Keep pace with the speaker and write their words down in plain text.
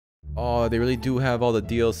Oh, they really do have all the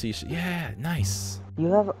DLC. Yeah, nice.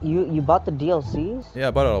 You bought the DLCs? Yeah,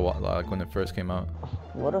 I bought it a while, like when it first came out.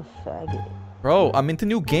 What a faggot. Bro, I'm into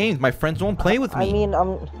new games. My friends won't play with me. I mean,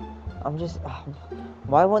 I'm just.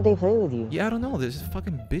 Why won't they play with you? Yeah, I don't know. There's just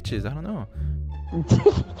fucking bitches. I don't know.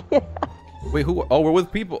 Yeah. Wait, who? Oh, we're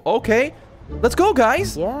with people. Okay, let's go,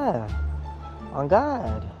 guys. Yeah. On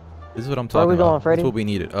God. This is what I'm talking about. Where are we going, Freddy? That's what we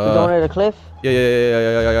needed. We going to the cliff?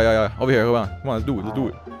 Yeah. Over here, come on. Come on, let's do it. Let's do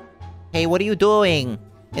it. Hey, what are you doing?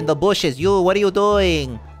 In the bushes. You, what are you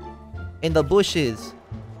doing? In the bushes.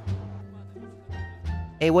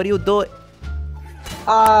 Hey, what are you doing?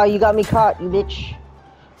 Ah, you got me caught, you bitch.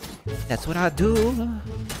 That's what I do.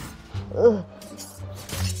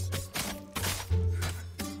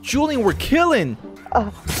 Julian, we're killing.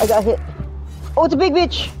 I got hit. Oh, it's a big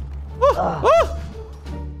bitch.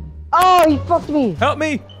 Oh, he fucked me. Help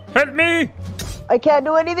me! Help me! I can't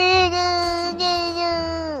do anything.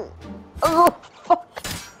 Oh, fuck.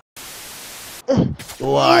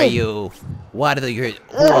 Who are you? Who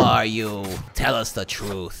are you? Tell us the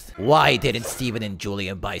truth. Why didn't Steven and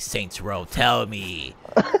Julian buy Saints Row? Tell me.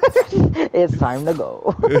 It's time to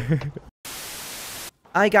go.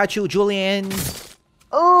 I got you, Julian.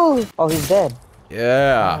 Oh, he's dead.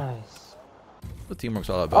 Yeah. Nice. What teamwork's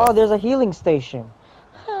all about. Oh, there's a healing station.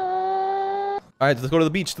 Alright, let's go to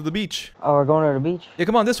the beach. Oh, we're going to the beach. Yeah,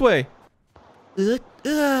 come on, this way.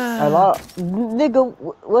 I lost. Nigga,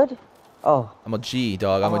 what? Oh. I'm a G,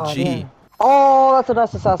 dog. I'm a G. Damn. Oh, that's a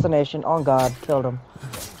nice assassination. On God, killed him.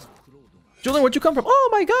 Julian, where'd you come from? Oh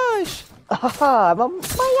my gosh! Haha,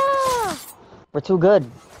 Maya! We're too good.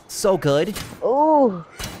 So good. Ooh.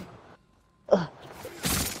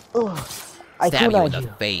 I Stab you in kunai'd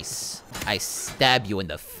the face. I stab you in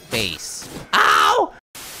the face. Ow!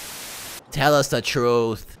 Tell us the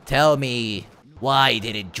truth. Tell me. Why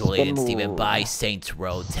didn't Julian and Steven buy Saints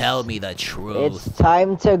Row? Tell me the truth. It's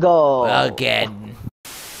time to go. Again.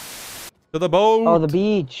 To the boat! Oh, the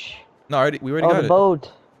beach. No, we already got the it.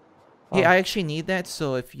 boat. Hey, I actually need that,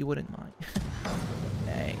 so if you wouldn't mind.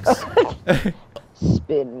 Thanks.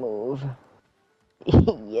 Spin move.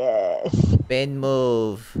 Yes. Spin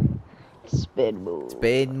move. Spin move.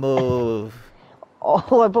 Spin move.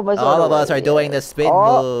 Oh, I put myself. All of us are doing the spin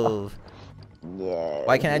move. Yeah.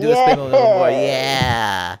 Why can't I do the spin move no more?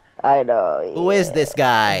 Yeah. I know. Who is this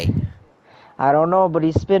guy? I don't know, but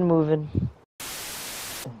he's spin moving.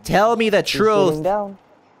 Tell me the He's truth. sitting down.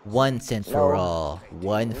 Once and for all.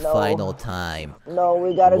 One final time. No,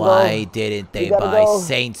 we gotta go. Why didn't they buy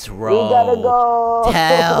Saints Row? We gotta go.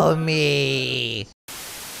 Tell me.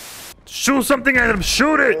 Shoot something at him!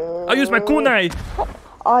 Shoot it! I'll use my kunai! Oh,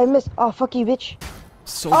 I missed. Oh, fuck you, bitch.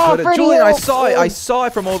 So Oh, good. Freddy, Julian, I help. saw it. I saw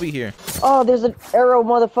it from over here. Oh, there's an arrow,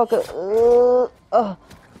 motherfucker.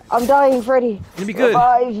 I'm dying, Freddy. It'll be good.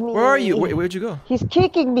 Revive me. Where are you? Where'd you go? He's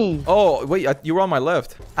kicking me. Oh, wait. You were on my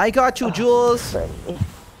left. I got you, Jules.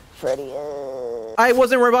 Freddy. I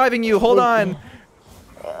wasn't reviving you. Hold on.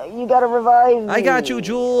 You gotta revive me. I got you,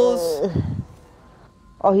 Jules.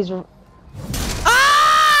 Oh, he's.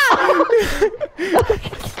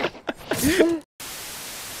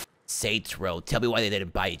 Saints Row. Tell me why they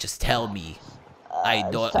didn't buy it. Just tell me. I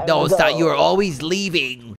don't. time No, to stop. go. You're always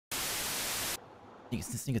leaving.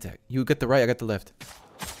 Sneak attack. You get the right. I got the left.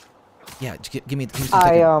 Yeah, just give me. Give me some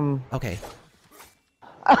second. Okay.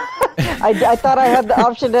 I thought I had the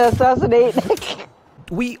option to assassinate.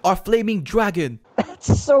 We are flaming dragon.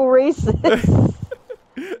 That's so racist.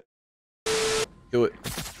 Do it.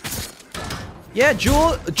 Yeah,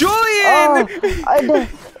 Julian!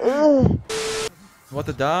 Oh, What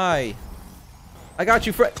to die? I got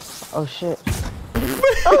you, Fred. Oh shit.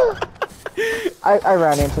 I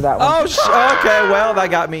ran into that one. Oh, okay. Well, that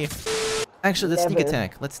got me. Actually, let's sneak Never.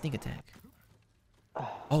 attack. Let's sneak attack.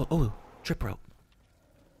 Oh, trip rope.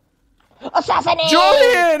 Assassinate!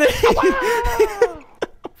 Julian!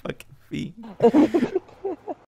 Fucking feet.